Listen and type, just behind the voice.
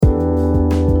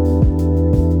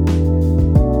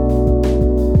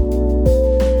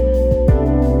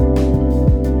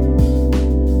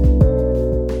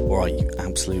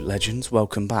legends,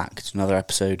 welcome back to another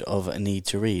episode of A Need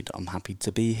to Read. I'm happy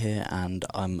to be here and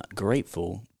I'm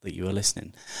grateful that you are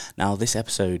listening. Now, this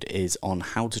episode is on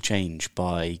How to Change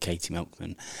by Katie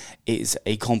Milkman. It's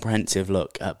a comprehensive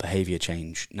look at behaviour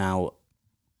change. Now,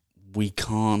 we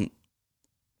can't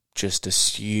just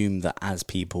assume that as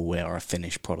people we are a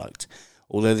finished product.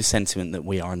 Although the sentiment that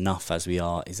we are enough as we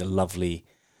are is a lovely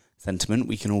sentiment,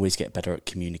 we can always get better at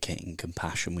communicating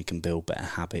compassion, we can build better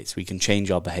habits, we can change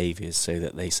our behaviours so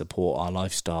that they support our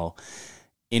lifestyle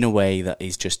in a way that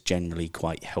is just generally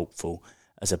quite helpful,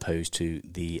 as opposed to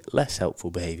the less helpful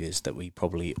behaviours that we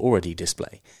probably already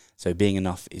display. So being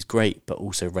enough is great, but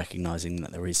also recognising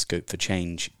that there is scope for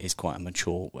change is quite a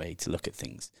mature way to look at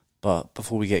things. But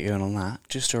before we get going on that,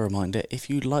 just a reminder, if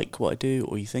you like what I do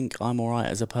or you think I'm alright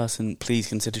as a person, please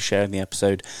consider sharing the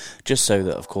episode, just so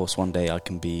that, of course, one day I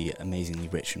can be amazingly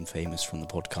rich and famous from the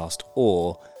podcast,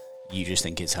 or you just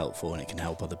think it's helpful and it can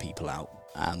help other people out.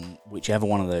 Whichever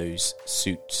one of those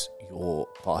suits your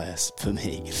bias for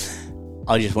me.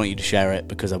 I just want you to share it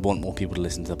because I want more people to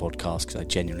listen to the podcast, because I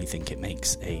genuinely think it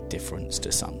makes a difference to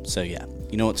some. So yeah,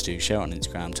 you know what to do. Share it on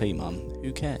Instagram, tell your mum,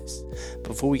 who cares?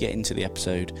 Before we get into the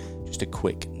episode, just a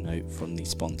quick note from the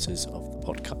sponsors of the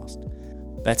podcast.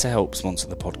 BetterHelp sponsor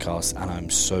the podcast, and I'm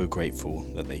so grateful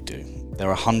that they do. There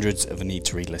are hundreds of A Need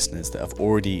to Read listeners that have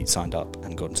already signed up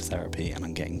and gone to therapy, and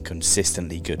I'm getting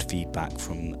consistently good feedback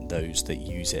from those that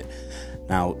use it.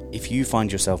 Now, if you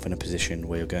find yourself in a position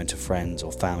where you're going to friends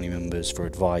or family members for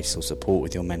advice or support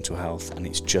with your mental health and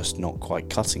it's just not quite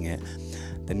cutting it,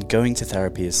 then going to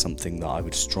therapy is something that I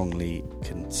would strongly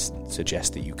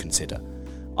suggest that you consider.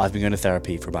 I've been going to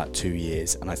therapy for about 2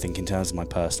 years, and I think in terms of my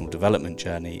personal development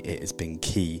journey, it has been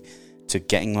key to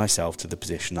getting myself to the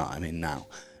position that I'm in now,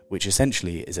 which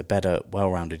essentially is a better,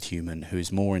 well-rounded human who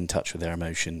is more in touch with their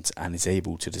emotions and is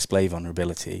able to display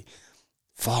vulnerability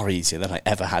far easier than I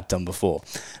ever had done before.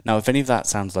 Now, if any of that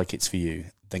sounds like it's for you,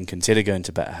 then consider going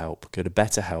to BetterHelp. Go to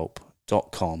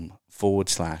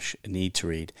betterhelp.com/need to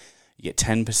read. You get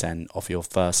 10% off your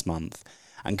first month.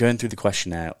 And going through the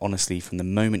questionnaire, honestly, from the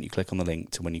moment you click on the link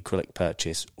to when you click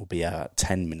purchase, will be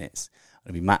 10 minutes.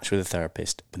 I'll be matched with a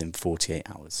therapist within 48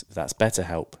 hours. That's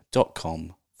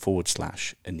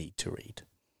betterhelp.com/need to read.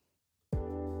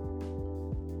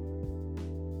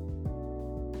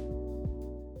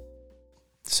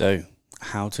 So,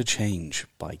 How to Change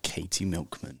by Katie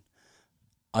Milkman.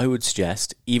 I would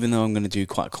suggest, even though I'm going to do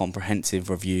quite a comprehensive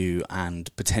review and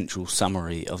potential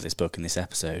summary of this book in this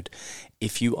episode,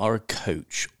 if you are a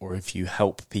coach or if you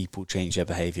help people change their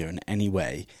behaviour in any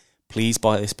way, please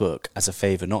buy this book as a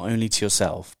favour not only to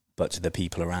yourself, but to the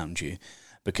people around you.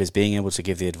 Because being able to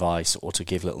give the advice or to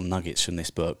give little nuggets from this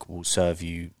book will serve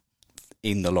you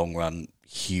in the long run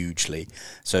hugely.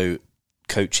 So,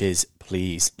 coaches,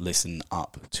 please listen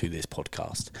up to this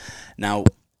podcast. Now,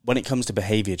 when it comes to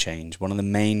behaviour change, one of the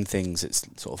main things that's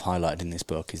sort of highlighted in this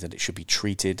book is that it should be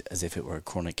treated as if it were a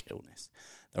chronic illness.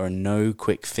 There are no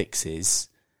quick fixes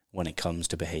when it comes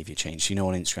to behaviour change. You know,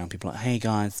 on Instagram, people are like, hey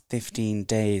guys, 15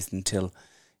 days until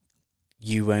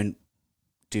you won't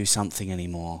do something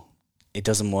anymore. It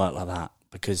doesn't work like that,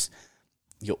 because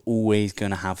you're always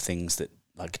going to have things that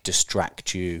like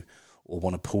distract you or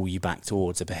want to pull you back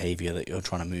towards a behaviour that you're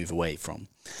trying to move away from.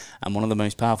 And one of the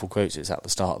most powerful quotes that's at the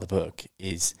start of the book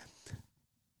is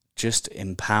just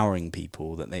empowering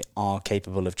people that they are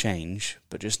capable of change,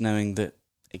 but just knowing that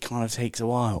it kind of takes a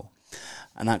while.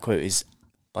 And that quote is,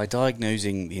 by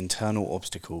diagnosing the internal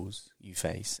obstacles you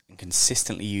face and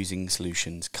consistently using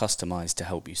solutions customised to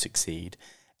help you succeed,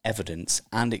 evidence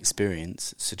and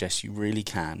experience suggests you really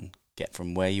can get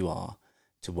from where you are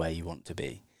to where you want to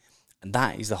be. And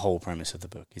that is the whole premise of the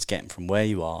book, is getting from where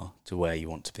you are to where you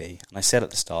want to be. And I said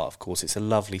at the start, of course, it's a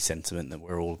lovely sentiment that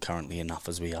we're all currently enough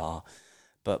as we are.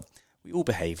 But we all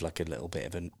behave like a little bit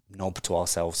of a knob to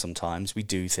ourselves sometimes. We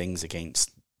do things against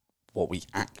what we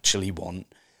actually want.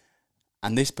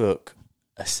 And this book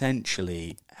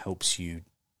essentially helps you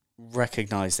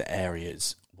recognise the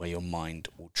areas where your mind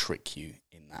will trick you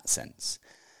in that sense.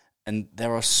 And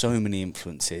there are so many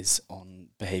influences on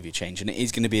behaviour change, and it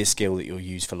is going to be a skill that you'll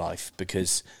use for life,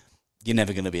 because you're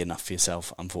never going to be enough for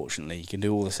yourself, unfortunately. You can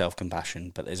do all the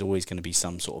self-compassion, but there's always going to be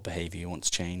some sort of behaviour you want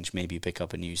to change. Maybe you pick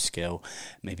up a new skill,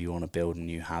 maybe you want to build a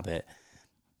new habit.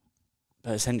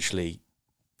 But essentially,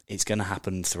 it's going to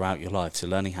happen throughout your life, so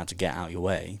learning how to get out your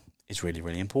way is really,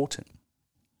 really important.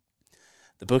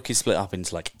 The book is split up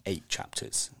into like 8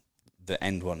 chapters. The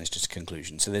end one is just a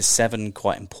conclusion. So there's 7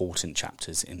 quite important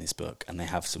chapters in this book, and they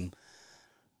have some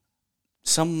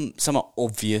are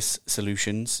obvious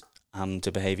solutions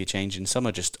to behaviour change, and some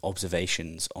are just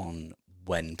observations on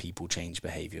when people change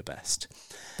behaviour best.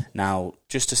 Now,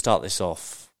 just to start this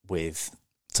off with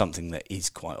something that is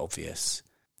quite obvious,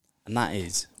 and that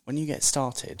is, when you get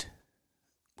started,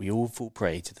 we all fall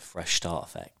prey to the fresh start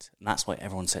effect. And that's why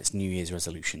everyone sets New Year's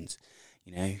resolutions.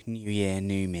 You know, new year,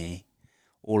 new me,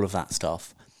 all of that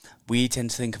stuff. We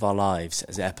tend to think of our lives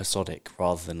as episodic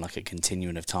rather than like a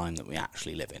continuum of time that we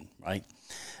actually live in, right?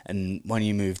 And when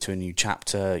you move to a new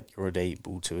chapter, you're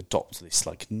able to adopt this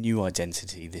like new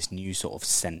identity, this new sort of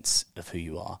sense of who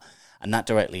you are. And that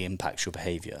directly impacts your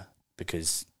behaviour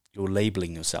because you're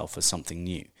labelling yourself as something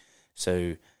new.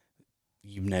 So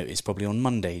you notice probably on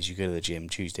Mondays you go to the gym,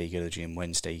 Tuesday you go to the gym,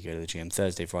 Wednesday you go to the gym,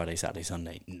 Thursday, Friday, Saturday,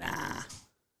 Sunday. Nah.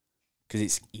 Because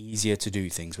it's easier to do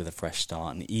things with a fresh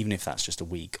start, and even if that's just a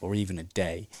week or even a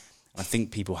day. I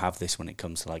think people have this when it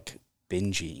comes to like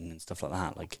binge eating and stuff like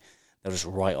that. Like they'll just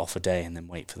write off a day and then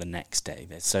wait for the next day.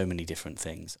 There's so many different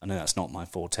things. I know that's not my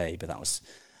forte, but that was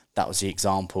the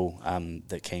example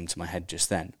that came to my head just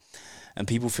then. And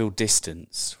people feel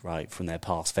distance, right, from their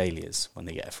past failures when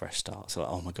they get a fresh start. So, like,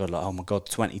 oh my God,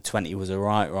 2020 was a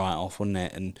write-off, wasn't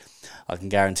it? And I can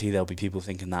guarantee there'll be people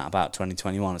thinking that about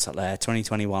 2021. It's like,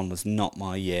 2021 was not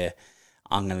my year.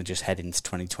 I'm going to just head into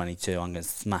 2022. I'm going to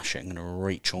smash it. I'm going to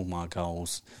reach all my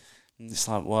goals. And it's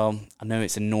like, well, I know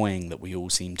it's annoying that we all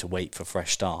seem to wait for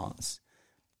fresh starts,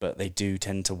 but they do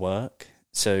tend to work.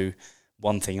 So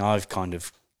one thing I've kind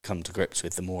of come to grips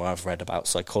with the more I've read about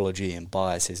psychology and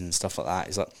biases and stuff like that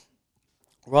is like,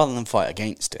 rather than fight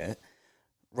against it,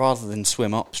 rather than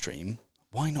swim upstream,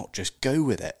 why not just go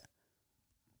with it?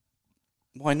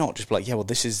 Why not just be like, yeah, well,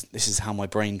 this is how my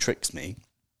brain tricks me,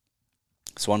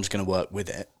 so I'm just going to work with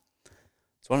it.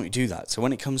 So why don't we do that? So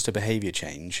when it comes to behaviour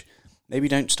change, maybe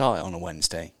don't start it on a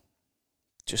Wednesday.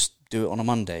 Just do it on a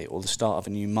Monday or the start of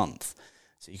a new month,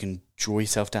 so you can draw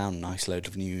yourself down a nice load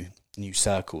of new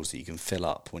circles that you can fill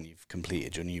up when you've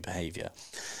completed your new behaviour.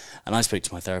 And I spoke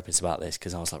to my therapist about this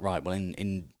because I was like, right, well,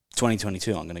 in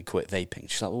 2022, I'm going to quit vaping.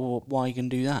 She's like, well, why are you going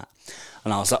to do that?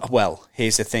 And I was like, well,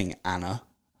 here's the thing, Anna.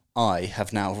 I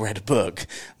have now read a book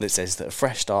that says that a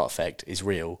fresh start effect is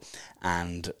real,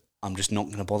 and I'm just not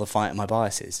going to bother fighting my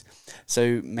biases.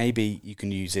 So maybe you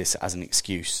can use this as an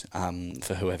excuse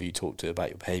for whoever you talk to about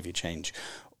your behaviour change,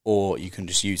 or you can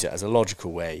just use it as a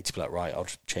logical way to be like, right, I'll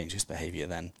just change this behaviour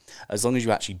then. As long as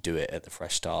you actually do it at the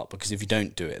fresh start, because if you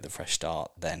don't do it at the fresh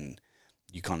start, then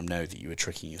you kind of know that you were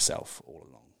tricking yourself all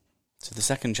along. So the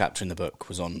second chapter in the book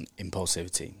was on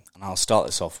impulsivity, and I'll start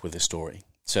this off with a story.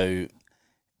 So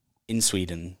in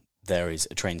Sweden, there is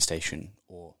a train station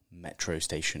or metro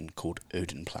station called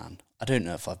Odenplan. I don't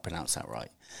know if I've pronounced that right.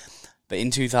 But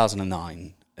in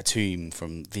 2009, a team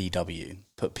from VW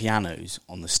put pianos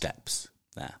on the steps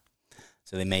there.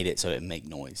 So they made it so it would make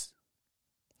noise.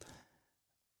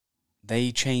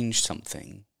 They changed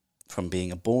something from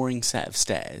being a boring set of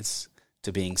stairs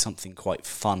to being something quite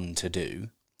fun to do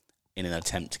in an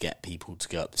attempt to get people to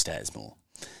go up the stairs more.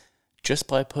 Just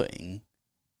by putting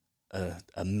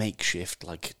a makeshift,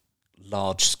 like,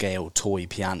 large-scale toy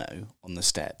piano on the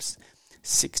steps,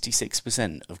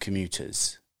 66% of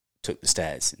commuters took the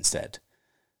stairs instead.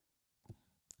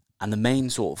 And the main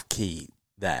sort of key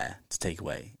there to take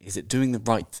away is that doing the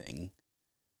right thing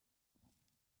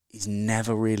is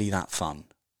never really that fun.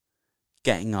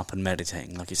 Getting up and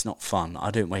meditating, like, it's not fun.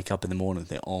 I don't wake up in the morning and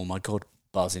think, oh my God,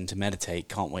 buzzing to meditate,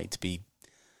 can't wait to be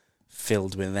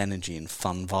filled with energy and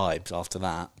fun vibes after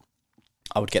that.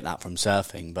 I would get that from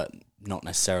surfing, but not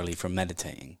necessarily from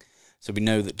meditating. So we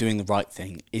know that doing the right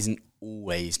thing isn't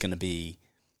always going to be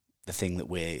the thing that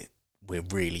we're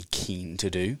really keen to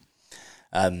do.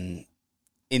 In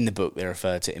the book, they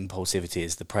refer to impulsivity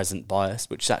as the present bias,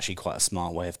 which is actually quite a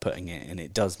smart way of putting it, and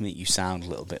it does make you sound a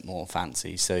little bit more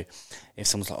fancy. So if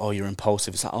someone's like, "Oh, you're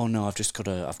impulsive," it's like, "Oh no, I've just got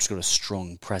a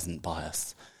strong present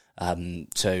bias."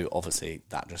 So obviously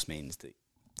that just means that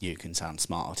you can sound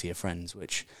smarter to your friends,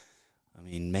 which, I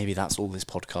mean, maybe that's all this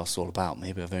podcast's all about.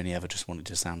 Maybe I've only ever just wanted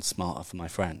to sound smarter for my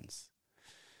friends.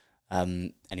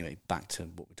 Anyway, back to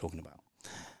what we're talking about.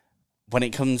 When it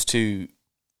comes to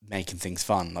making things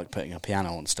fun, like putting a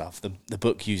piano on stuff, the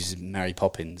book uses Mary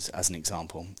Poppins as an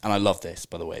example. And I love this,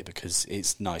 by the way, because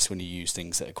it's nice when you use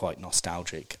things that are quite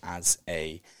nostalgic as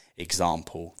a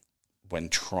example when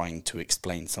trying to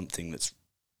explain something that's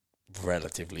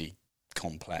relatively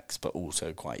complex but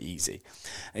also quite easy.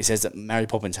 And it says that Mary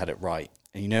Poppins had it right.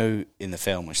 And you know, in the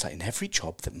film, it's like, in every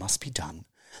job that must be done,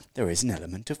 there is an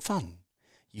element of fun.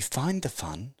 You find the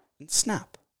fun and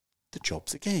snap, the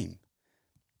job's a game.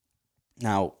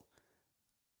 Now,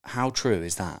 how true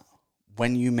is that?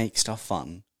 When you make stuff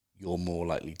fun, you're more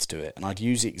likely to do it. And I'd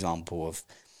use the example of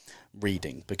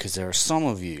reading, because there are some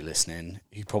of you listening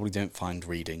who probably don't find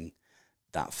reading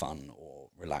that fun or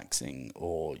relaxing,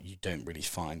 or you don't really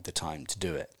find the time to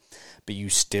do it, but you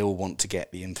still want to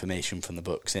get the information from the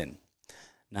books in.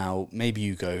 Now, maybe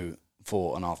you go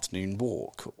for an afternoon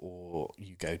walk, or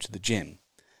you go to the gym.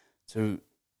 So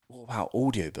what about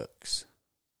audiobooks?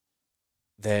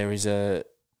 There is in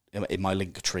my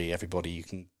link tree, everybody, you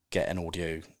can get an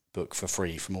audio book for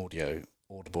free from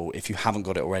Audible. If you haven't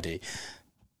got it already,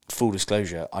 full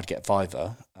disclosure, I'd get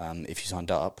 $5 if you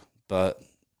signed up, but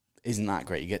isn't that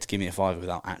great? You get to give me a $5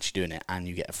 without actually doing it, and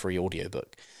you get a free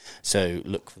audiobook. So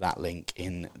look for that link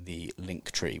in the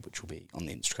link tree, which will be on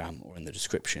the Instagram or in the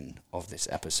description of this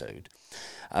episode.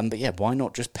 But yeah, why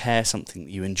not just pair something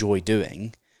that you enjoy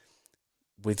doing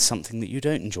with something that you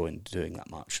don't enjoy doing that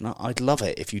much? And I'd love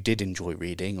it if you did enjoy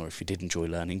reading, or if you did enjoy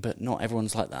learning, but not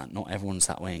everyone's like that. Not everyone's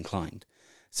that way inclined.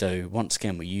 So once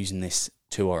again, we're using this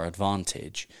to our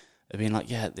advantage of being like,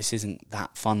 yeah, this isn't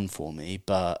that fun for me,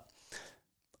 but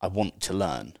I want to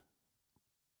learn.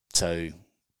 So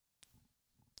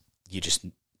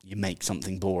you make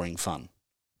something boring fun.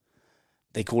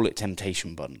 They call it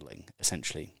temptation bundling,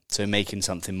 essentially. So making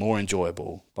something more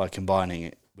enjoyable by combining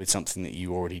it with something that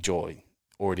you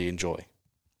already enjoy.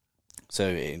 So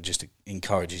it just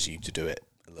encourages you to do it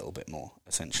a little bit more,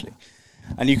 essentially.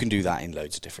 And you can do that in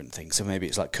loads of different things. So maybe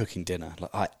it's like cooking dinner.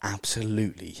 Like, I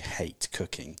absolutely hate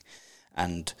cooking.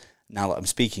 And now that I'm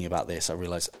speaking about this, I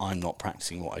realise I'm not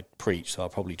practicing what I preach. So I'll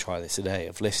probably try this today,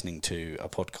 of listening to a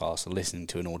podcast or listening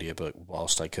to an audiobook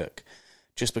whilst I cook,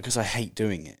 just because I hate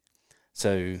doing it.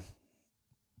 So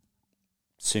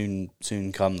soon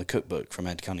come the cookbook from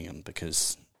Ed Cunningham,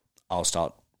 because I'll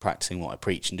start practicing what I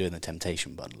preach and doing the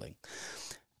temptation bundling.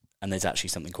 And there's actually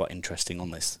something quite interesting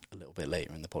on this a little bit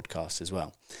later in the podcast as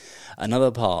well. Another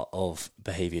part of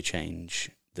behaviour change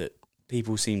that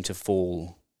people seem to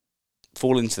fall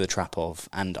into the trap of,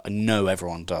 and I know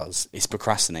everyone does, is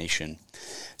procrastination.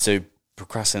 So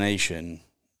procrastination,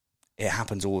 it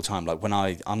happens all the time. Like when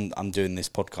I'm doing this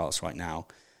podcast right now,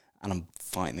 and I'm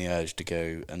fighting the urge to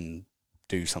go and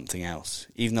do something else.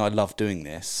 Even though I love doing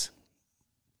this,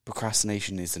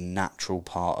 procrastination is a natural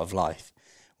part of life.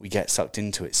 We get sucked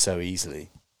into it so easily.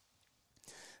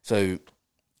 So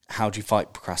how do you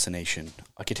fight procrastination?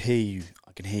 I can hear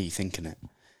you thinking it.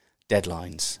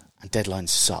 Deadlines. And deadlines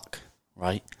suck,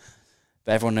 right?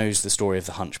 But everyone knows the story of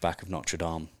the Hunchback of Notre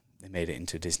Dame. They made it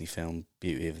into a Disney film,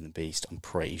 Beauty and the Beast, I'm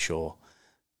pretty sure.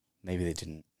 Maybe they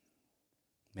didn't.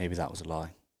 Maybe that was a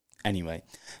lie. Anyway,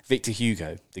 Victor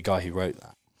Hugo, the guy who wrote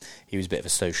that, he was a bit of a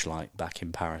socialite back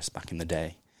in Paris, back in the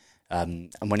day.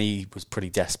 And when he was pretty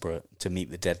desperate to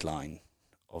meet the deadline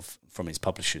from his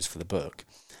publishers for the book,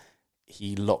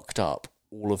 he locked up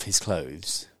all of his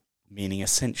clothes, meaning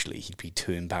essentially he'd be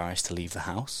too embarrassed to leave the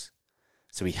house.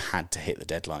 So he had to hit the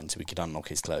deadline so he could unlock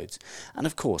his clothes. And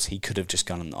of course, he could have just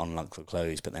gone and unlocked the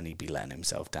clothes, but then he'd be letting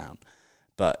himself down.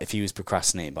 But if he was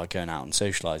procrastinating by going out and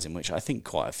socialising, which I think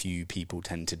quite a few people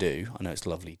tend to do, I know it's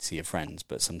lovely to see your friends,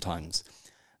 but sometimes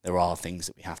there are things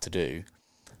that we have to do,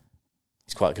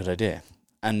 it's quite a good idea.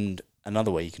 And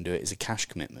another way you can do it is a cash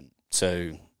commitment.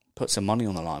 So put some money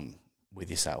on the line with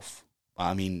yourself.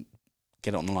 I mean,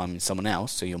 get it on the line with someone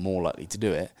else, so you're more likely to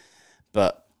do it.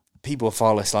 But people are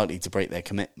far less likely to break their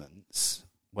commitments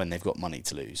when they've got money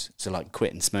to lose. So like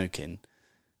quitting smoking,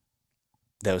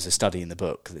 there was a study in the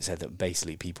book that said that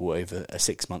basically people over a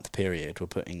 6-month period were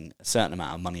putting a certain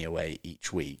amount of money away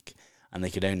each week, and they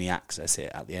could only access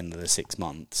it at the end of the 6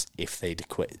 months if they'd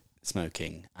quit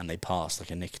smoking and they passed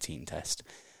like a nicotine test.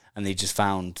 And they just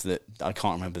found that, I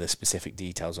can't remember the specific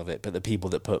details of it, but the people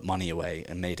that put money away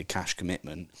and made a cash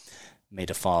commitment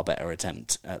made a far better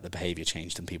attempt at the behaviour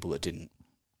change than people that didn't.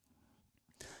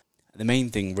 The main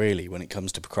thing really when it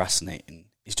comes to procrastinating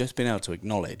is just being able to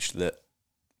acknowledge that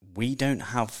we don't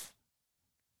have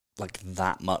like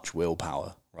that much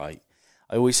willpower, right?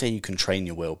 I always say you can train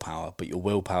your willpower, but your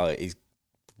willpower is...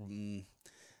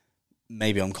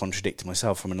 Maybe I'm contradicting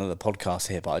myself from another podcast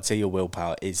here, but I'd say your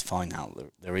willpower is finite.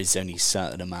 There is only a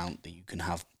certain amount that you can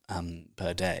have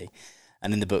per day.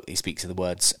 And in the book, he speaks of the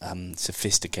words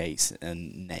sophisticates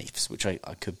and naifs, which I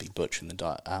could be butchering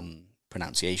the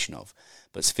pronunciation of.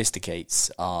 But sophisticates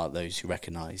are those who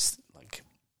recognise like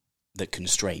that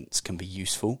constraints can be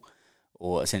useful,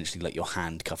 or essentially like you're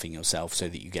handcuffing yourself so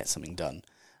that you get something done.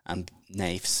 And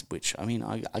naifs, which, I mean,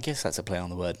 I guess that's a play on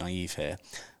the word naive here,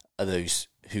 are those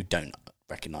who don't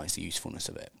recognise the usefulness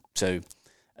of it. So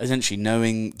essentially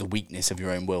knowing the weakness of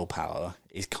your own willpower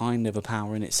is kind of a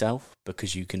power in itself,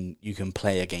 because you can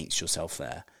play against yourself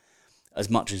there. As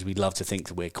much as we'd love to think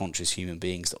that we're conscious human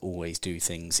beings that always do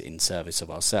things in service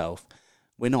of ourselves,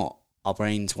 we're not. our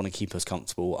brains want to keep us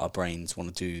comfortable. Our brains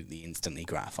want to do the instantly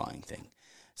gratifying thing.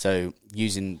 So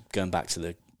going back to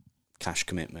the cash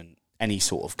commitment, any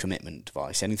sort of commitment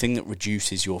device, anything that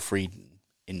reduces your freedom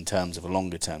in terms of a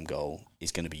longer term goal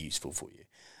is going to be useful for you.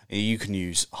 You can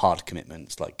use hard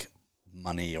commitments like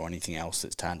money or anything else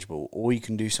that's tangible, or you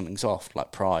can do something soft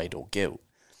like pride or guilt.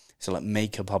 So like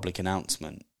make a public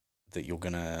announcement that you're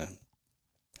going to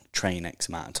train X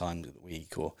amount of times a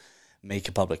week, or make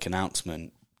a public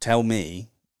announcement. Tell me,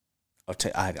 I'll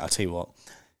tell you what,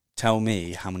 tell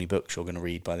me how many books you're going to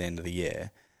read by the end of the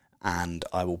year, and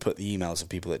I will put the emails of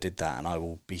people that did that, and I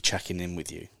will be checking in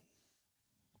with you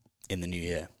in the new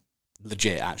year.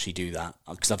 Legit, actually do that,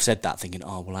 because I've said that thinking,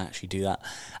 oh, will I actually do that?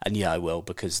 And yeah, I will,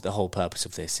 because the whole purpose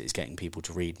of this is getting people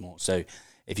to read more. So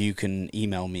if you can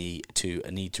email me to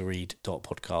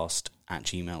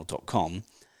aneedtoread.podcast@gmail.com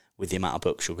with the amount of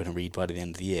books you're going to read by the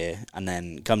end of the year, and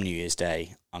then come New Year's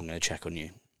Day, I'm going to check on you.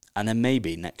 And then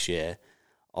maybe next year,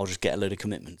 I'll just get a load of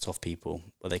commitments off people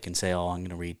where they can say, oh, I'm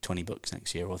going to read 20 books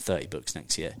next year or 30 books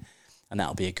next year. And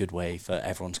that'll be a good way for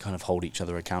everyone to kind of hold each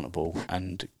other accountable,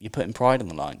 and you're putting pride on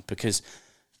the line. Because,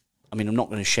 I mean, I'm not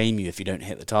going to shame you if you don't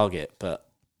hit the target, but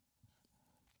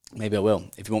maybe I will.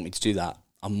 If you want me to do that,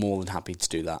 I'm more than happy to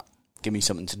do that. Give me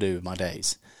something to do with my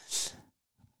days.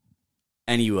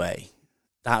 Anyway,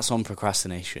 that's on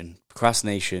procrastination.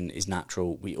 Procrastination is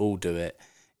natural. We all do it.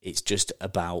 It's just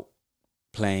about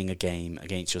playing a game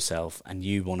against yourself, and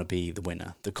you want to be the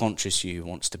winner. The conscious you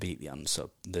wants to beat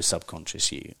the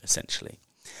subconscious you, essentially.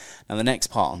 Now, the next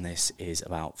part on this is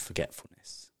about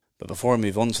forgetfulness. But before I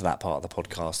move on to that part of the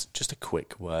podcast, just a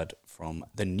quick word from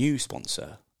the new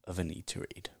sponsor of A Need to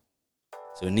Read.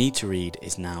 So A Need to Read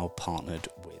is now partnered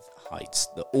with Heights,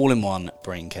 the all-in-one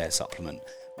brain care supplement,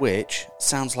 which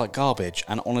sounds like garbage,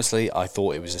 and honestly I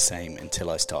thought it was the same until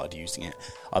I started using it.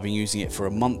 I've been using it for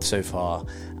a month so far,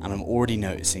 and I'm already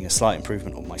noticing a slight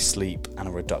improvement on my sleep and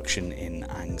a reduction in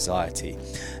anxiety.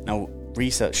 Now,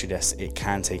 research suggests it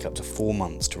can take up to 4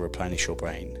 months to replenish your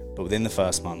brain, but within the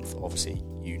first month, obviously,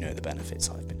 you know the benefits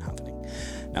I've been having.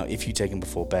 Now, if you take them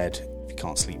before bed, if you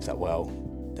can't sleep that well,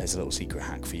 there's a little secret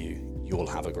hack for you. You'll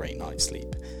have a great night's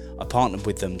sleep. I partnered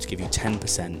with them to give you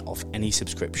 10% off any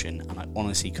subscription, and I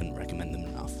honestly couldn't recommend them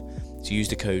enough. So use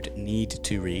the code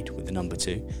NEED2READ with the number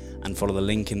 2 and follow the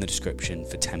link in the description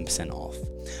for 10% off.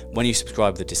 When you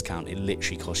subscribe with the discount, it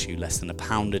literally costs you less than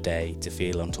 £1 a day to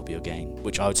feel on top of your game,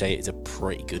 which I would say is a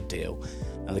pretty good deal.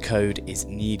 Now the code is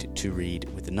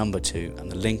NEED2READ with the number 2,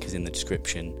 and the link is in the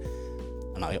description.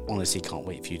 And I honestly can't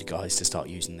wait for you guys to start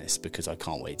using this, because I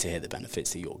can't wait to hear the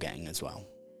benefits that you're getting as well.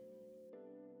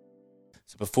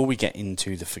 So before we get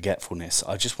into the forgetfulness,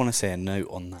 I just want to say a note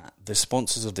on that. The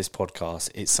sponsors of this podcast,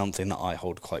 it's something that I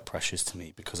hold quite precious to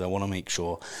me, because I want to make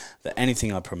sure that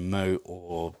anything I promote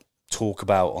or talk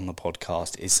about on the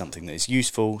podcast is something that is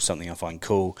useful, something I find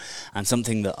cool, and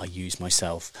something that I use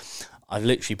myself. I've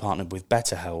literally partnered with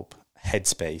BetterHelp,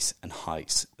 Headspace, and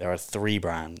Heights. There are 3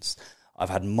 brands. I've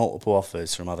had multiple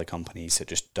offers from other companies that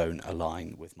just don't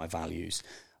align with my values.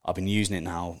 I've been using it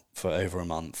now for over a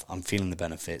month. I'm feeling the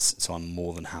benefits, so I'm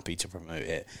more than happy to promote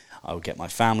it. I'll get my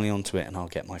family onto it, and I'll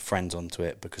get my friends onto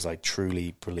it, because I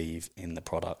truly believe in the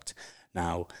product.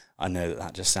 Now, I know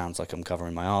that just sounds like I'm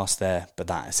covering my arse there, but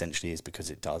that essentially is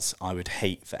because it does. I would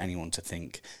hate for anyone to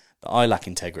think that I lack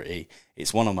integrity.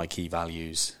 It's one of my key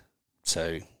values,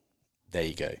 so there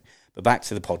you go. But back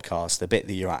to the podcast, the bit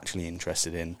that you're actually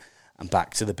interested in, and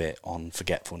back to the bit on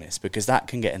forgetfulness, because that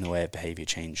can get in the way of behaviour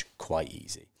change quite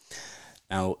easy.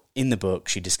 Now, in the book,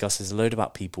 she discusses a load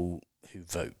about people who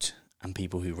vote and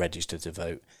people who register to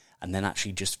vote and then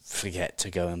actually just forget to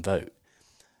go and vote.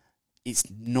 It's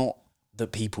not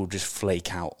that people just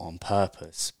flake out on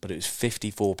purpose, but it was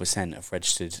 54% of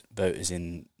registered voters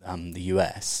in the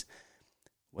US,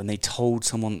 when they told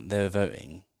someone they were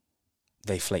voting,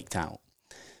 they flaked out.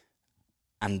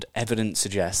 And evidence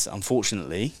suggests,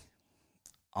 unfortunately,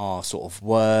 our sort of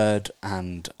word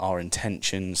and our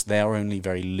intentions, they are only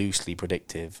very loosely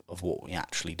predictive of what we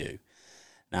actually do.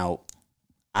 Now,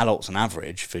 adults on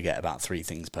average forget about 3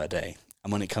 things per day.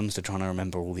 And when it comes to trying to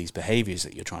remember all these behaviours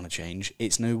that you're trying to change,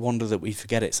 it's no wonder that we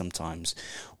forget it sometimes.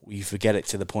 We forget it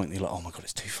to the point that you're like, oh my God,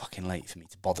 it's too fucking late for me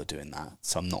to bother doing that,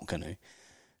 so I'm not going to.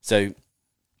 So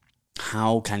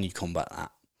how can you combat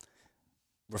that?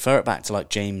 Refer it back to like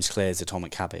James Clear's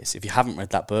Atomic Habits. If you haven't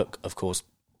read that book, of course,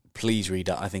 please read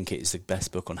it. I think it is the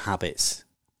best book on habits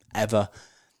ever.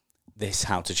 This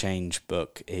How to Change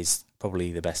book is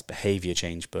probably the best behaviour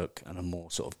change book, and a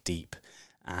more sort of deep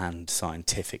and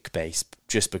scientific base,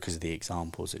 just because of the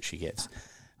examples that she gives.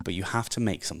 But you have to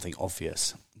make something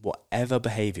obvious. Whatever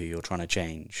behaviour you're trying to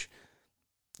change,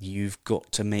 you've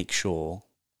got to make sure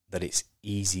that it's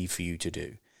easy for you to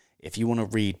do. If you want to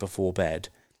read before bed,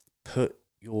 put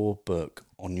your book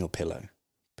on your pillow,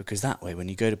 because that way when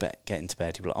you go to bed, get into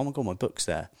bed, you'll be like, oh my God, my book's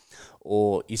there.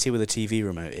 Or you see where the TV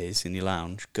remote is in your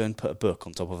lounge, go and put a book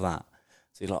on top of that.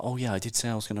 So you're like, oh yeah, I did say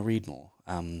I was going to read more,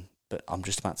 but I'm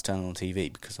just about to turn on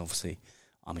TV because obviously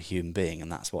I'm a human being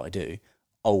and that's what I do.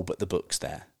 Oh, but the book's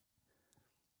there.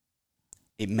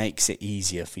 It makes it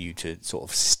easier for you to sort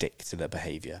of stick to the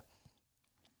behaviour.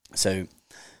 So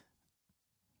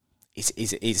it's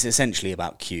essentially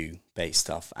about cue-based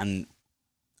stuff. And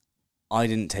I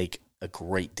didn't take a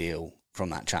great deal from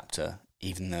that chapter,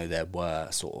 even though there were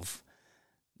sort of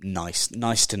nice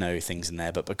to know things in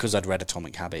there. But because I'd read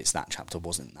Atomic Habits, that chapter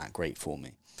wasn't that great for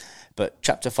me. But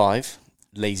chapter 5,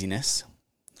 laziness.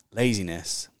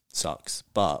 Laziness sucks,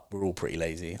 but we're all pretty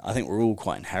lazy. I think we're all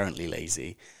quite inherently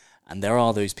lazy. And there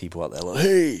are those people out there like,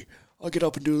 hey, I get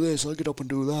up and do this, I get up and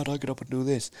do that, I get up and do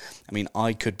this. I mean,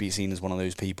 I could be seen as one of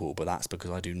those people, but that's because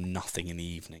I do nothing in the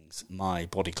evenings. My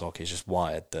body clock is just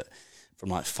wired that from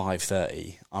like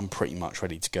 5:30, I'm pretty much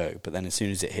ready to go. But then as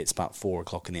soon as it hits about 4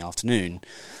 o'clock in the afternoon,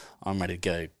 I'm ready to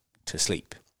go to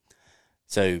sleep.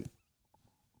 So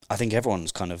I think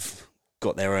everyone's kind of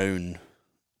got their own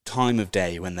time of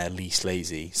day when they're least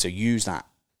lazy. So use that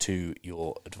to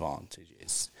your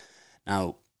advantages.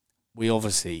 Now, we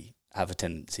obviously have a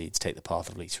tendency to take the path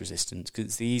of least resistance because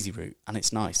it's the easy route and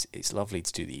it's nice. It's lovely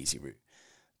to do the easy route.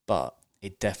 But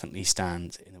it definitely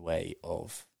stands in the way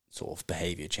of sort of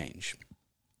behaviour change.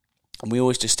 And we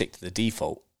always just stick to the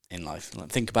default in life. Like,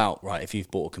 think about, right, if you've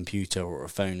bought a computer or a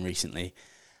phone recently,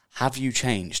 have you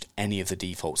changed any of the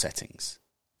default settings?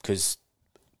 Because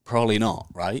probably not,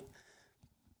 right?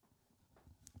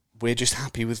 We're just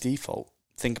happy with default.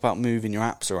 Think about moving your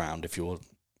apps around if you're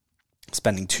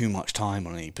spending too much time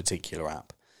on any particular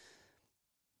app.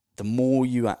 The more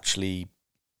you actually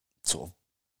sort of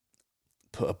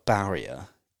put a barrier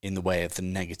in the way of the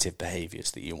negative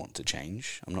behaviours that you want to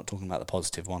change, I'm not talking about the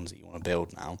positive ones that you want to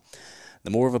build now, the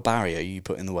more of a barrier you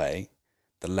put in the way,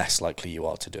 the less likely you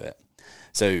are to do it.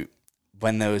 So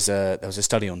when there was a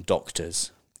study on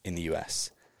doctors in the US,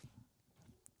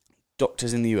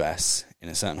 doctors in the US in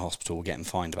a certain hospital were getting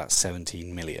fined about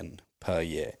 17 million per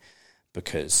year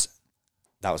because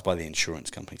that was by the insurance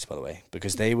companies, by the way,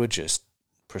 because they were just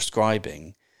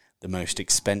prescribing the most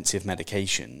expensive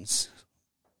medications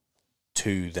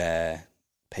to their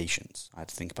patients. I had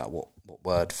to think about what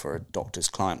word for a doctor's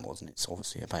client was, and it's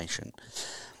obviously a patient.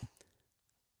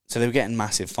 So they were getting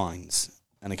massive fines,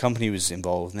 and the company was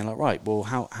involved, and they're like, right, well,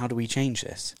 how do we change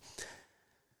this?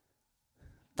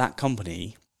 That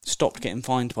company stopped getting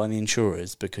fined by the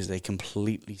insurers because they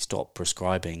completely stopped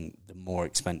prescribing the more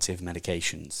expensive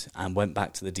medications and went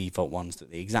back to the default ones that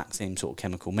the exact same sort of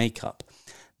chemical makeup.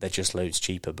 They're just loads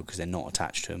cheaper because they're not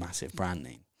attached to a massive brand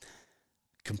name.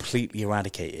 Completely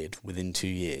eradicated within 2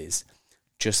 years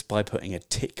just by putting a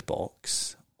tick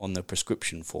box on the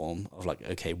prescription form of like,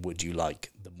 okay, would you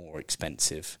like the more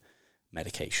expensive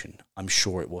medication? I'm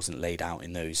sure it wasn't laid out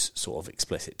in those sort of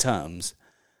explicit terms,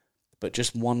 but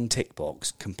just one tick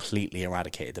box completely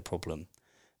eradicated the problem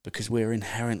because we're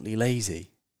inherently lazy.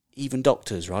 Even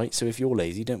doctors, right? So if you're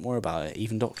lazy, don't worry about it.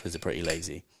 Even doctors are pretty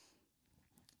lazy.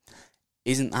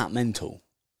 Isn't that mental?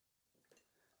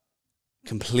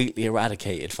 Completely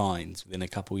eradicated fines within a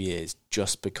couple of years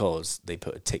just because they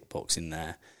put a tick box in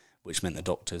there, which meant the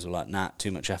doctors were like, nah,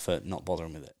 too much effort, not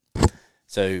bothering with it.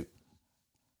 So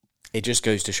it just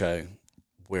goes to show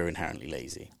we're inherently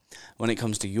lazy. When it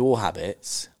comes to your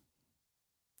habits,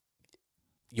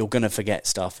 you're going to forget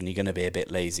stuff and you're going to be a bit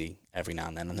lazy every now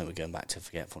and then. I know we're going back to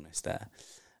forgetfulness there.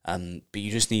 But you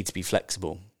just need to be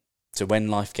flexible. So when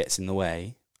life gets in the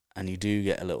way and you do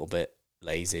get a little bit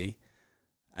lazy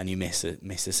and you miss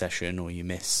a session or you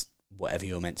miss whatever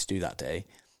you're meant to do that day,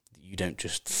 you don't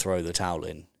just throw the towel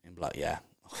in and be like, yeah,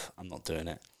 I'm not doing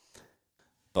it.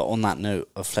 But on that note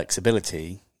of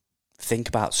flexibility, think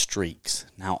about streaks.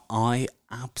 Now, I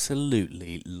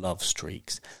absolutely love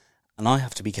streaks. And I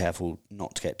have to be careful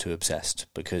not to get too obsessed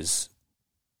because,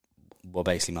 well,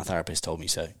 basically my therapist told me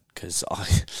so. Because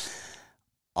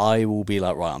I will be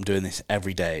like, right, I'm doing this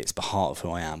every day. It's part of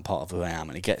who I am.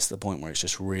 And it gets to the point where it's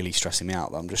just really stressing me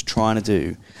out that I'm just trying to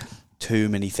do too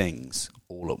many things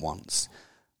all at once.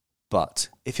 But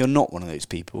if you're not one of those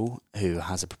people who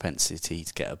has a propensity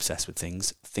to get obsessed with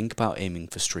things, think about aiming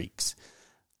for streaks.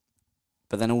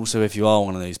 But then also if you are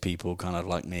one of those people kind of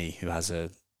like me who has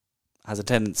a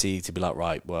tendency to be like,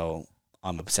 right, well,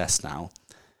 I'm obsessed now,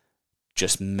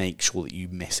 just make sure that you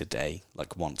miss a day,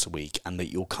 like once a week, and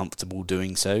that you're comfortable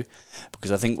doing so.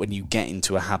 Because I think when you get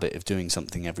into a habit of doing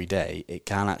something every day, it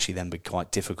can actually then be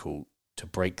quite difficult to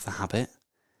break the habit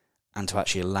and to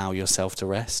actually allow yourself to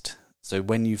rest. So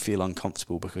when you feel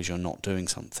uncomfortable because you're not doing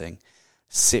something,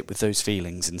 sit with those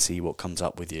feelings and see what comes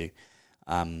up with you.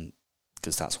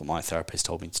 Because that's what my therapist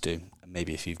told me to do. And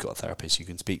maybe if you've got a therapist, you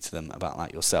can speak to them about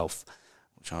that yourself,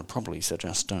 which I'd probably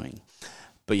suggest doing.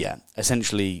 But yeah,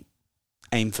 essentially,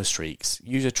 aim for streaks.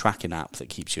 Use a tracking app that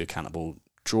keeps you accountable.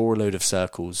 Draw a load of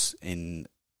circles in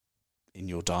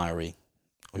your diary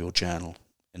or your journal,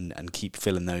 and keep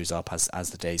filling those up as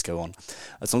the days go on.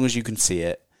 As long as you can see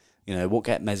it, what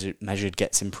gets measured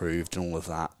gets improved and all of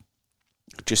that.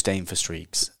 Just aim for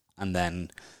streaks, and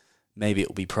then maybe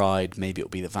it'll be pride, maybe it'll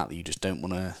be the fact that you just don't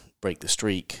want to break the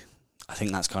streak. I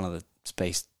think that's kind of the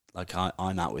space like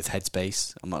I'm at with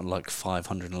Headspace. I'm at like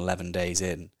 511 days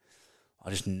in. I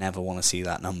just never want to see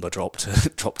that number drop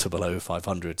to below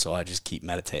 500, so I just keep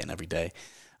meditating every day.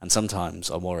 And sometimes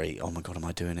I worry, oh my God, am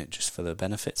I doing it just for the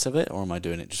benefits of it, or am I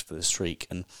doing it just for the streak?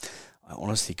 And I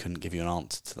honestly couldn't give you an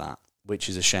answer to that, which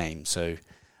is a shame. So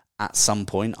at some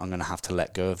point, I'm going to have to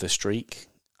let go of the streak,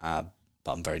 but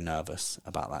I'm very nervous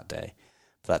about that day.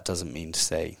 But that doesn't mean to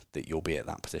say that you'll be at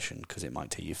that position, because it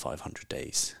might take you 500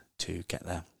 days to get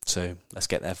there. So let's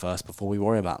get there first before we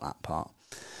worry about that part.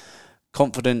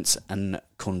 Confidence and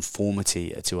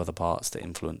conformity are two other parts that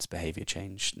influence behaviour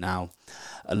change. Now,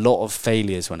 a lot of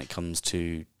failures when it comes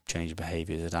to change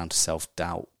behaviours are down to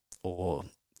self-doubt, or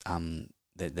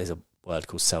there's a word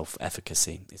called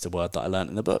self-efficacy. It's a word that I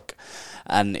learned in the book.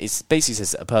 And it basically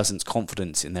says that a person's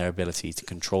confidence in their ability to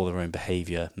control their own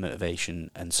behaviour, motivation,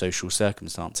 and social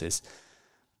circumstances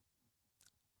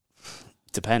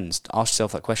depends. Ask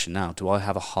yourself that question now. Do I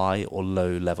have a high or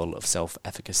low level of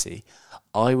self-efficacy?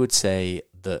 I would say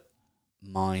that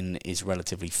mine is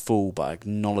relatively full, but I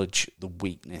acknowledge the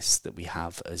weakness that we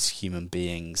have as human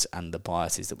beings and the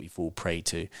biases that we fall prey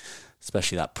to,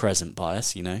 especially that present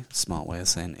bias, smart way of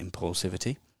saying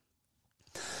impulsivity.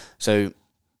 So,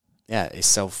 yeah, it's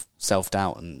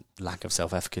self-doubt and lack of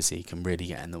self-efficacy can really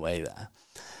get in the way there.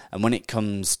 And when it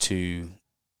comes to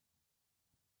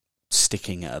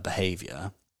sticking at a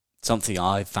behaviour, something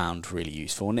I've found really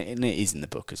useful, and it is in the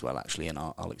book as well, actually, and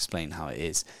I'll explain how it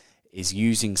is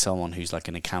using someone who's like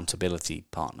an accountability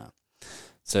partner.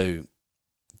 So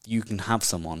you can have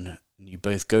someone, you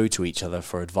both go to each other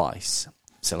for advice.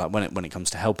 So like when it comes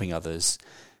to helping others,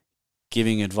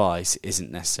 giving advice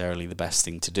isn't necessarily the best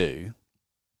thing to do.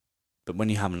 But when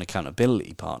you have an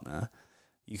accountability partner,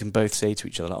 you can both say to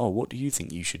each other, oh, what do you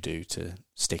think you should do to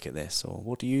stick at this? Or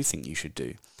what do you think you should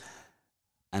do?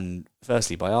 And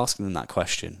firstly, by asking them that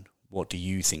question, what do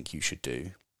you think you should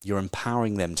do? You're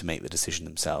empowering them to make the decision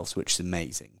themselves, which is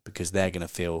amazing, because they're not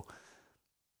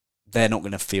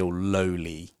going to feel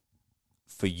lowly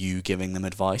for you giving them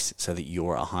advice so that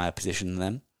you're at a higher position than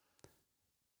them.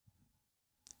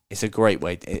 It's a great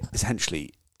way.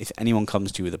 Essentially, if anyone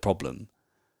comes to you with a problem,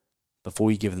 before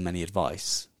you give them any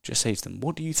advice, just say to them,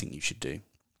 what do you think you should do?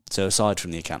 So aside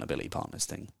from the accountability partners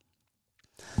thing.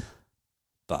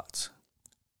 But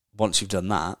once you've done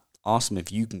that, ask them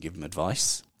if you can give them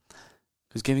advice,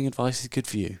 because giving advice is good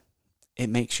for you. It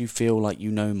makes you feel like you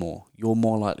know more. You're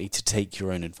more likely to take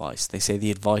your own advice. They say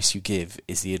the advice you give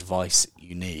is the advice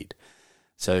you need.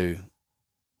 So,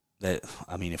 if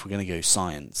we're going to go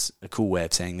science, a cool way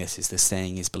of saying this is the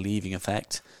saying is believing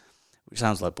effect, which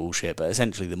sounds like bullshit, but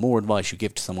essentially the more advice you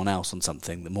give to someone else on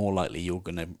something, the more likely you're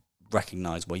going to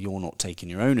recognise where you're not taking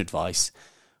your own advice,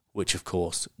 which of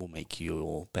course will make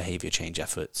your behaviour change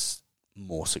efforts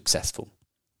more successful.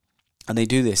 And they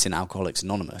do this in Alcoholics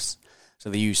Anonymous. So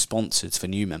they use sponsors for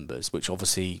new members, which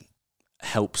obviously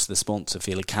helps the sponsor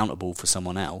feel accountable for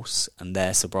someone else and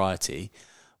their sobriety,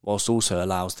 whilst also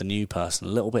allows the new person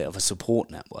a little bit of a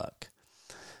support network.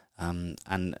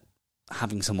 And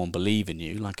having someone believe in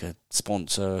you, like a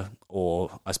sponsor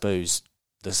or, I suppose,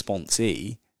 the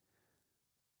sponsee,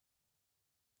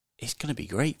 it's going to be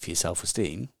great for your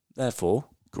self-esteem. Therefore,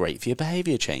 great for your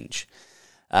behaviour change.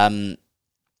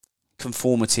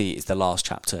 Conformity is the last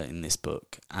chapter in this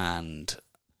book, and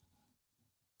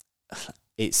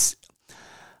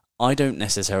I don't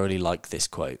necessarily like this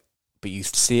quote, but you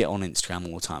see it on Instagram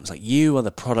all the time. It's like, you are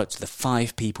the product of the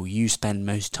 5 people you spend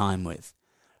most time with.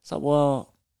 It's like,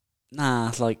 well,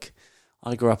 nah, like,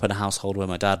 I grew up in a household where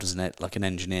my dad was an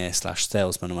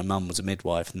engineer/salesman, and my mum was a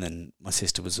midwife, and then my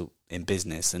sister was in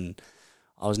business, and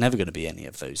I was never going to be any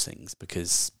of those things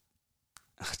because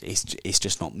it's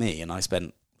just not me, and I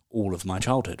spent all of my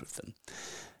childhood with them.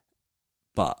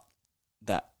 But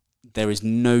that there is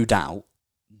no doubt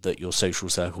that your social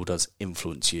circle does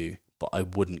influence you, but I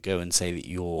wouldn't go and say that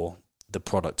you're the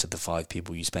product of the 5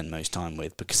 people you spend most time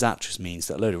with, because that just means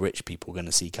that a load of rich people are going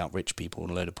to seek out rich people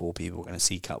and a load of poor people are going to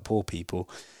seek out poor people,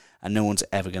 and no one's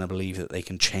ever going to believe that they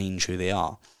can change who they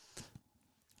are.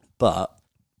 But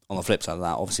on the flip side of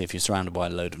that, obviously if you're surrounded by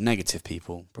a load of negative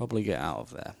people, probably get out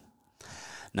of there.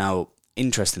 Now,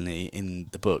 interestingly, in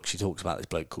the book she talks about this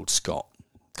bloke called Scott.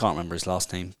 Can't remember his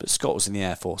last name, but Scott was in the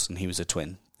Air Force and he was a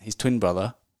twin. His twin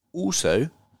brother also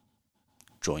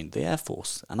joined the Air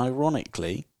Force, and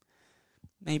ironically,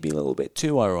 maybe a little bit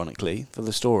too ironically for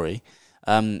the story,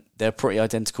 they're pretty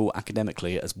identical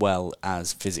academically as well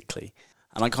as physically.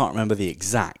 And I can't remember the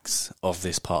exacts of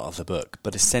this part of the book,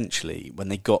 but essentially when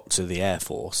they got to the Air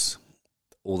Force,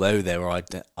 although they were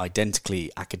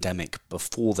identically academic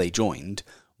before they joined,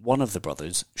 one of the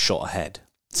brothers shot ahead.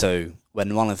 So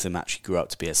when one of them actually grew up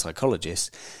to be a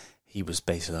psychologist, he was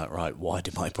basically like, right, why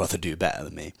did my brother do better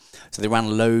than me? So they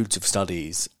ran loads of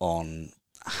studies on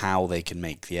how they can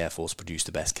make the Air Force produce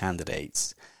the best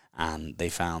candidates, and they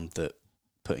found that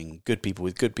putting good people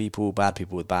with good people, bad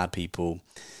people with bad people,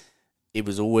 it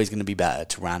was always going to be better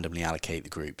to randomly allocate the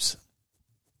groups.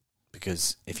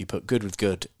 Because if you put good with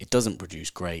good, it doesn't produce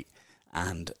great,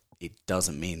 and it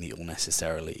doesn't mean that you're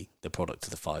necessarily the product of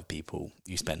the 5 people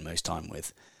you spend most time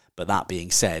with. But that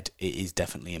being said, it is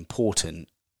definitely important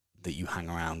that you hang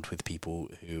around with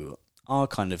people who are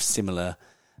kind of similar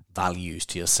values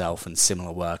to yourself and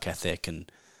similar work ethic,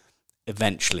 and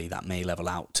eventually that may level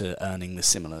out to earning the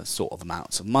similar sort of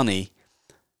amounts of money.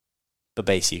 But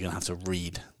basically you're going to have to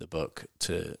read the book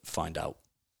to find out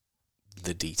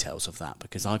the details of that,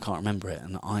 because I can't remember it,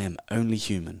 and I am only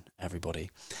human, everybody.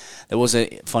 There was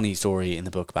a funny story in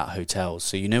the book about hotels.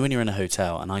 So when you're in a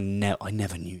hotel, and I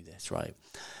never knew this, right?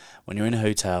 When you're in a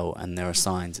hotel and there are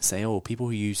signs that say, people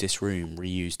who use this room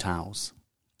reuse towels,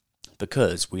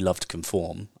 because we love to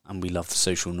conform and we love the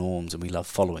social norms and we love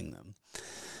following them.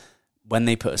 When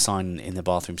they put a sign in the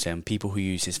bathroom saying people who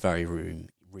use this very room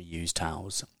reuse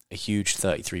towels, a huge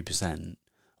 33%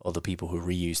 of the people who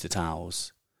reuse the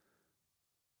towels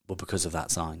were because of that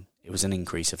sign. It was an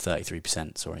increase of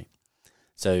 33%, sorry.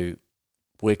 So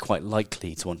we're quite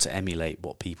likely to want to emulate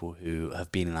what people who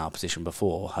have been in our position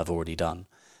before have already done.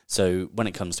 So when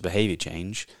it comes to behaviour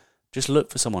change, just look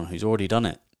for someone who's already done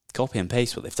it. Copy and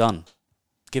paste what they've done.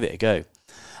 Give it a go.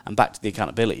 And back to the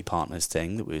accountability partners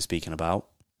thing that we were speaking about,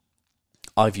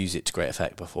 I've used it to great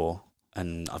effect before,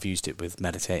 and I've used it with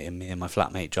meditating. Me and my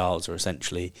flatmate Giles are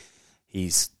essentially,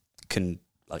 he's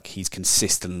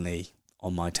consistently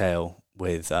on my tail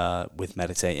with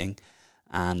meditating,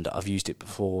 and I've used it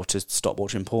before to stop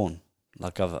watching porn.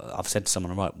 Like I've said to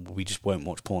someone, right, we just won't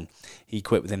watch porn. He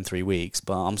quit within 3 weeks,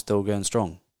 but I'm still going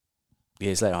strong.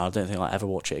 Years later, I don't think I'll ever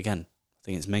watch it again. I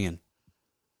think it's minging.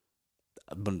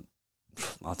 But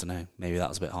I don't know, maybe that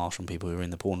was a bit harsh on people who are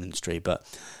in the porn industry, but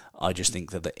I just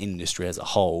think that the industry as a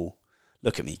whole,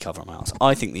 look at me covering my ass,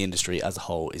 I think the industry as a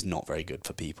whole is not very good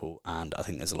for people, and I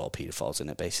think there's a lot of paedophiles in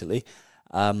it, basically.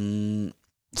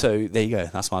 So there you go,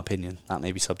 that's my opinion. That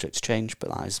may be subject to change, but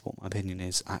that is what my opinion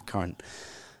is at current.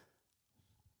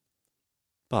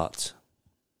 But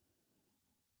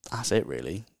that's it,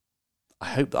 really. I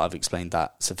hope that I've explained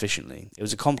that sufficiently. It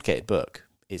was a complicated book.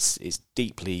 It's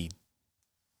deeply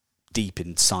deep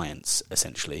in science,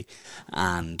 essentially,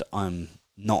 and I'm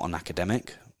not an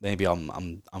academic. Maybe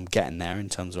I'm getting there in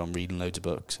terms of I'm reading loads of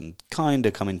books and kind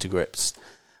of coming to grips,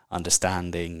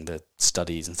 understanding the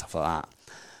studies and stuff like that.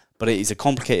 But it is a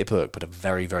complicated book, but a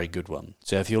very, very good one.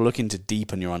 So if you're looking to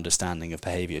deepen your understanding of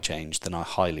behaviour change, then I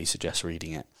highly suggest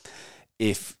reading it.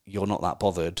 If you're not that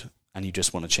bothered and you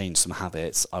just want to change some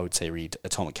habits, I would say read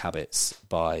Atomic Habits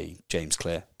by James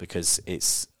Clear, because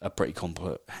it's a pretty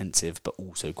comprehensive but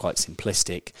also quite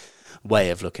simplistic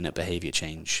way of looking at behaviour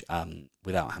change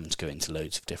without having to go into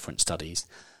loads of different studies.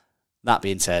 That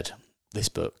being said, this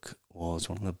book was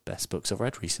one of the best books I've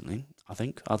read recently, I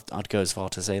think. I'd go as far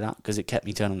to say that, because it kept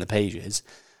me turning the pages.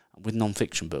 With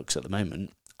non-fiction books at the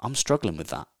moment, I'm struggling with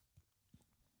that.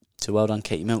 So well done,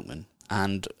 Katie Milkman.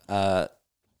 And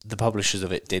the publishers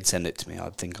of it did send it to me. I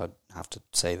think I'd have to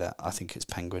say that. I think it's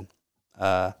Penguin.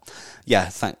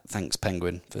 Thanks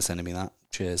Penguin for sending me that.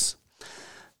 Cheers.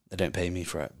 They don't pay me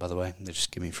for it, by the way. They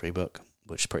just give me a free book,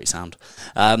 which is pretty sound.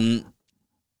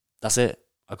 That's it.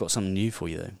 I've got something new for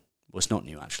you, though. Well, it's not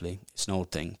new, actually. It's an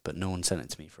old thing, but no one sent it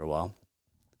to me for a while.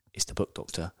 It's The Book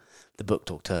Doctor. The Book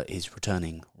Doctor is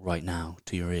returning right now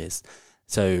to your ears.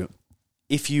 So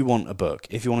if you want a book,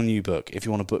 if you want a new book, if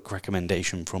you want a book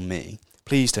recommendation from me,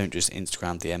 please don't just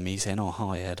Instagram DM me saying, oh,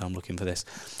 hi, Ed, I'm looking for this.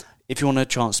 If you want a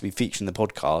chance to be featured in the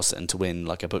podcast and to win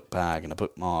like a book bag and a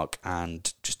bookmark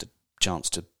and just a chance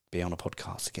to be on a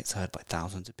podcast that gets heard by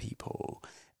thousands of people,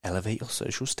 elevate your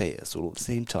social status all at the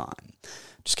same time.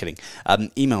 Just kidding.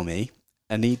 Email me,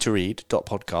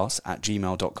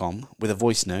 aneedtoread.podcast@gmail.com with a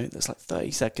voice note that's like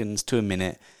 30 seconds to a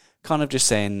minute, kind of just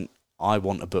saying, I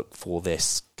want a book for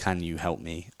this, can you help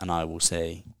me? And I will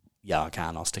say, yeah, I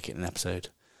can, I'll stick it in an episode.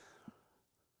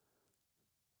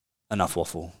 Enough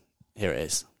waffle. Here it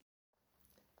is.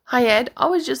 Hi Ed, I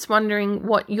was just wondering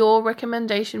what your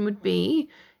recommendation would be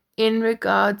in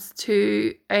regards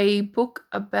to a book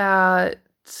about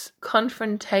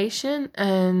confrontation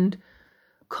and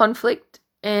conflict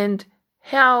and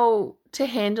how to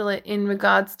handle it in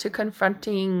regards to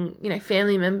confronting,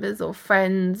 family members or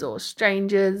friends or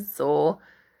strangers or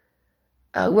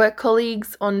work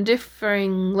colleagues on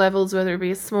differing levels, whether it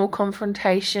be a small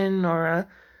confrontation or a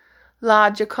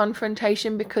larger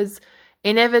confrontation, because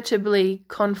inevitably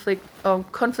conflict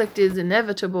is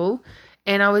inevitable.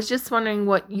 And I was just wondering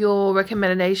what your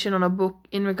recommendation on a book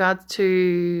in regards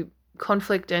to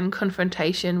conflict and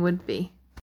confrontation would be.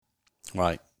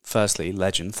 Right. Firstly,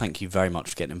 legend, thank you very much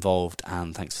for getting involved,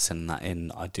 and thanks for sending that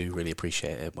in. I do really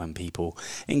appreciate it when people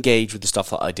engage with the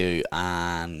stuff that I do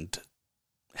and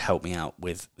help me out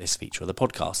with this feature of the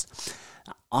podcast.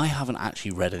 I haven't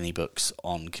actually read any books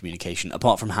on communication,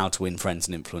 apart from How to Win Friends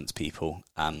and Influence People,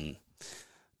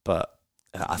 but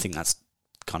I think that's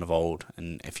kind of old,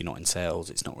 and if you're not in sales,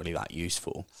 it's not really that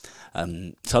useful.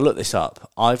 So I looked this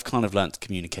up. I've kind of learnt to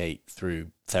communicate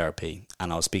through therapy,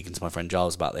 and I was speaking to my friend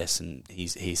Giles about this, and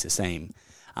he's the same.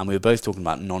 And we were both talking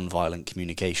about non-violent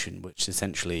communication, which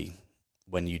essentially,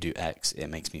 when you do X, it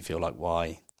makes me feel like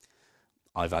Y.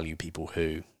 I value people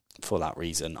who, for that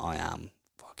reason, I am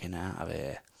fucking out of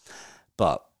here.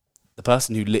 But the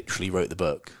person who literally wrote the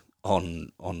book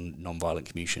on non-violent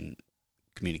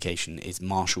communication is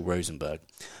Marshall Rosenberg.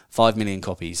 5 million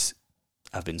copies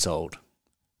have been sold.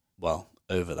 Well,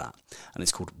 over that. And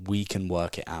it's called We Can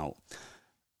Work It Out.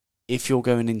 If you're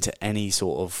going into any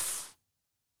sort of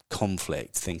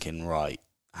conflict thinking, right,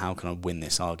 how can I win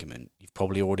this argument? You've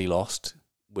probably already lost,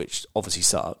 which obviously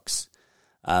sucks.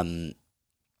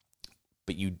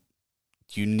 But you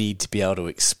need to be able to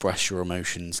express your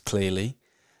emotions clearly.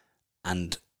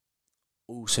 And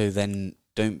also then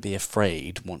don't be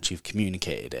afraid, once you've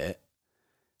communicated it,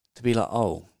 to be like,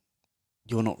 oh,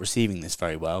 you're not receiving this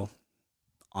very well.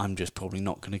 I'm just probably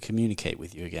not going to communicate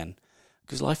with you again.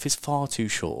 Because life is far too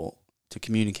short to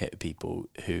communicate with people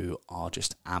who are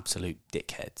just absolute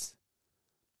dickheads.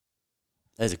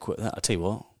 There's a quote. I'll tell you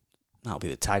what, that'll be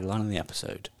the tagline of the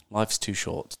episode. Life's too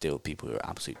short to deal with people who are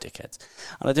absolute dickheads.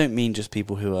 And I don't mean just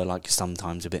people who are like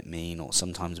sometimes a bit mean or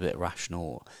sometimes a bit irrational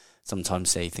or sometimes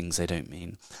say things they don't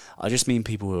mean. I just mean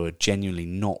people who are genuinely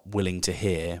not willing to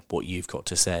hear what you've got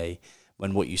to say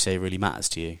when what you say really matters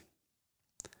to you.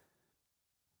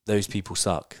 Those people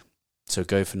suck. So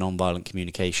go for non-violent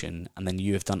communication, and then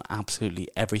you have done absolutely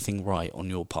everything right on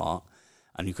your part,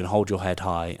 and you can hold your head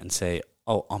high and say,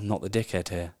 oh, I'm not the dickhead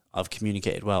here. I've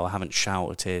communicated well. I haven't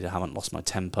shouted. I haven't lost my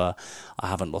temper. I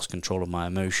haven't lost control of my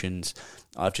emotions.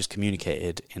 I've just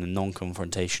communicated in a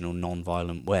non-confrontational,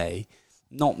 non-violent way.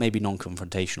 Not maybe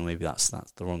non-confrontational, maybe that's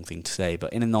the wrong thing to say,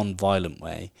 but in a non-violent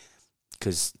way,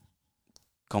 because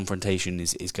confrontation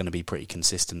is going to be pretty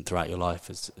consistent throughout your life.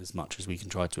 As much as we can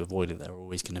try to avoid it, there are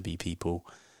always going to be people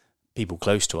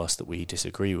close to us that we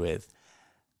disagree with.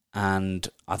 And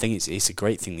I think it's a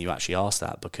great thing that you actually asked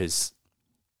that, because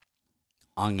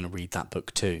I'm going to read that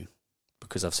book too,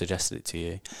 because I've suggested it to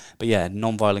you. But yeah,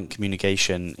 non-violent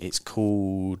communication, it's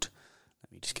called,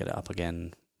 let me just get it up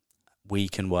again, We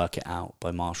Can Work It Out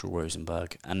by Marshall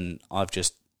Rosenberg. And I've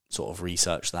just sort of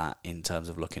researched that in terms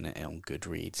of looking at it on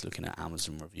Goodreads, looking at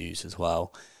Amazon reviews as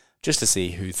well, just to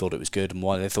see who thought it was good and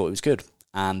why they thought it was good.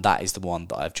 And that is the one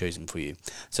that I've chosen for you.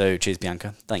 So cheers,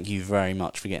 Bianca. Thank you very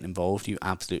much for getting involved. You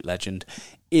absolute legend.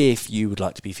 If you would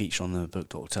like to be featured on the Book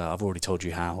Doctor, I've already told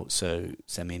you how, so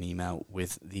send me an email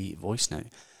with the voice note.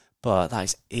 But that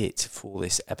is it for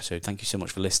this episode. Thank you so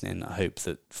much for listening. I hope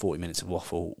that 40 minutes of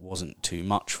waffle wasn't too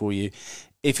much for you.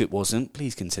 If it wasn't,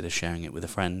 please consider sharing it with a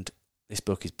friend. This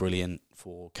book is brilliant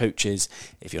for coaches.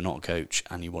 If you're not a coach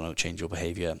and you want to change your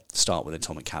behaviour, start with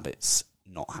Atomic Habits,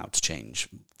 not How to Change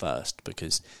first,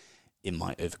 because it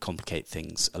might overcomplicate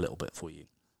things a little bit for you.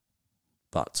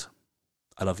 But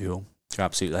I love you all. You're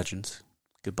absolute legends.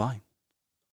 Goodbye.